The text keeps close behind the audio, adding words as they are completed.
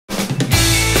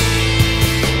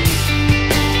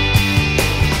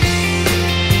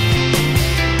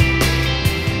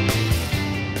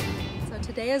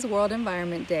World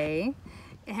Environment Day,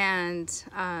 and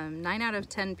 9 out of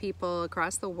 10 people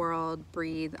across the world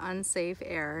breathe unsafe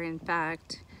air. In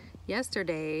fact,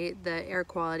 yesterday the air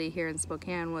quality here in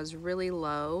Spokane was really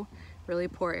low, really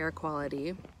poor air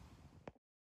quality.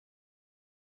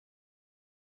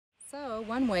 So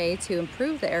one way to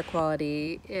improve the air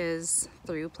quality is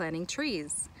through planting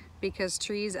trees, because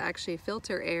trees actually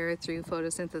filter air through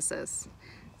photosynthesis.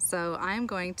 So I'm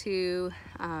going to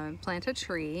plant a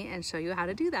tree and show you how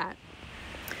to do that.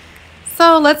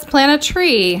 So let's plant a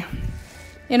tree.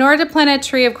 In order to plant a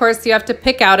tree, of course, you have to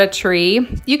pick out a tree.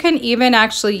 You can even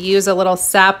actually use a little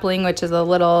sapling, which is a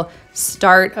little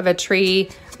start of a tree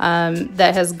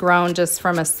that has grown just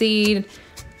from a seed.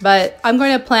 But I'm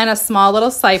going to plant a small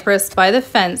little cypress by the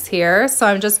fence here. So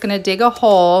I'm just going to dig a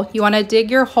hole. You want to dig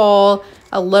your hole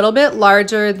a little bit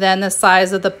larger than the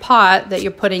size of the pot that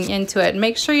you're putting into it.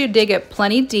 Make sure you dig it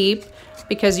plenty deep,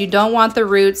 because you don't want the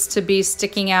roots to be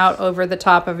sticking out over the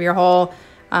top of your hole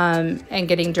and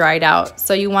getting dried out.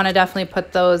 So you want to definitely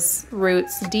put those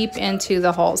roots deep into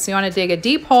the hole. So you want to dig a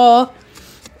deep hole,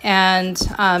 and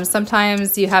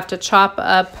sometimes you have to chop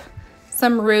up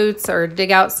some roots or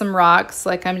dig out some rocks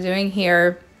like I'm doing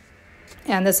here.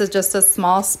 And this is just a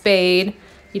small spade.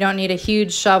 You don't need a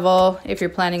huge shovel if you're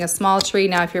planting a small tree.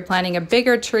 Now, if you're planting a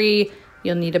bigger tree,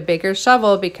 you'll need a bigger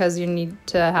shovel because you need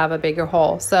to have a bigger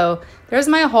hole. So there's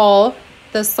my hole.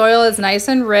 The soil is nice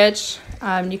and rich.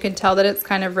 You can tell that it's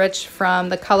kind of rich from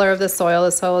the color of the soil.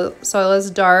 The soil is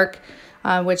dark,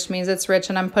 which means it's rich.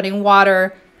 And I'm putting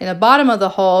water in the bottom of the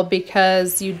hole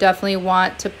because you definitely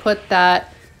want to put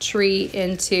that tree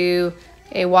into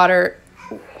a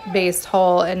water-based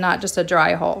hole and not just a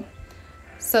dry hole.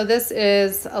 So this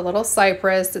is a little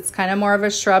cypress. It's kind of more of a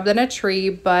shrub than a tree,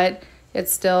 but it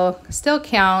still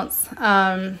counts.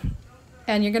 And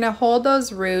you're gonna hold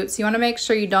those roots. You wanna make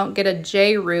sure you don't get a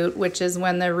J root, which is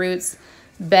when the roots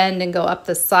bend and go up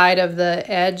the side of the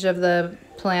edge of the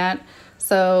plant.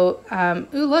 So,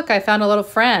 ooh, look, I found a little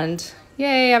friend.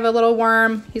 Yay, I have a little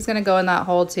worm. He's gonna go in that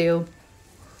hole too,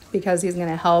 because he's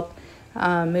gonna help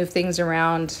move things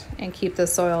around and keep the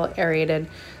soil aerated.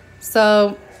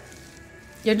 So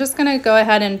you're just gonna go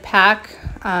ahead and pack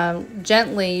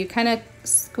gently. You kind of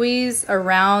squeeze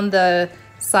around the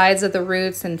sides of the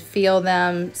roots and feel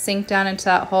them sink down into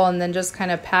that hole, and then just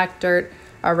kind of pack dirt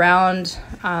around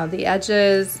the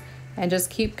edges and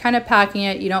just keep kind of packing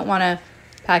it. You don't want to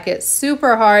pack it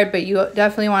super hard, but you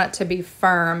definitely want it to be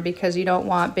firm, because you don't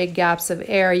want big gaps of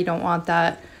air. You don't want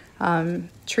that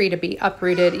tree to be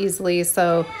uprooted easily.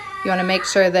 So you want to make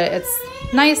sure that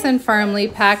it's nice and firmly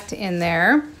packed in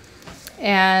there.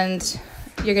 And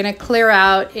you're going to clear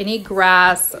out any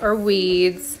grass or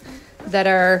weeds that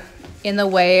are in the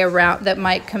way around that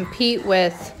might compete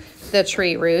with the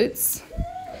tree roots.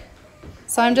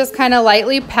 So I'm just kind of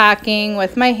lightly packing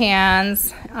with my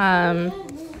hands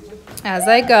as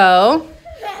I go.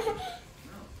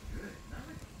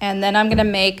 And then I'm going to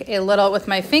make a little, with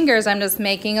my fingers, I'm just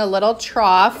making a little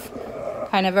trough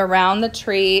kind of around the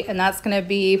tree, and that's going to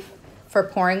be for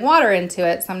pouring water into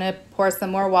it. So I'm going to pour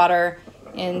some more water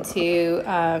into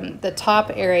the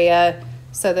top area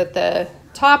so that the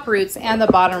top roots and the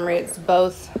bottom roots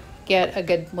both get a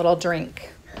good little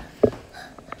drink.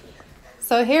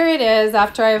 So here it is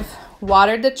after I've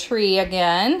watered the tree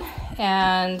again,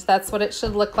 and that's what it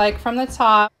should look like from the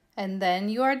top. And then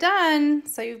you are done.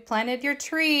 So you've planted your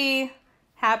tree.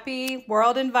 Happy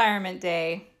World Environment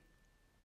Day.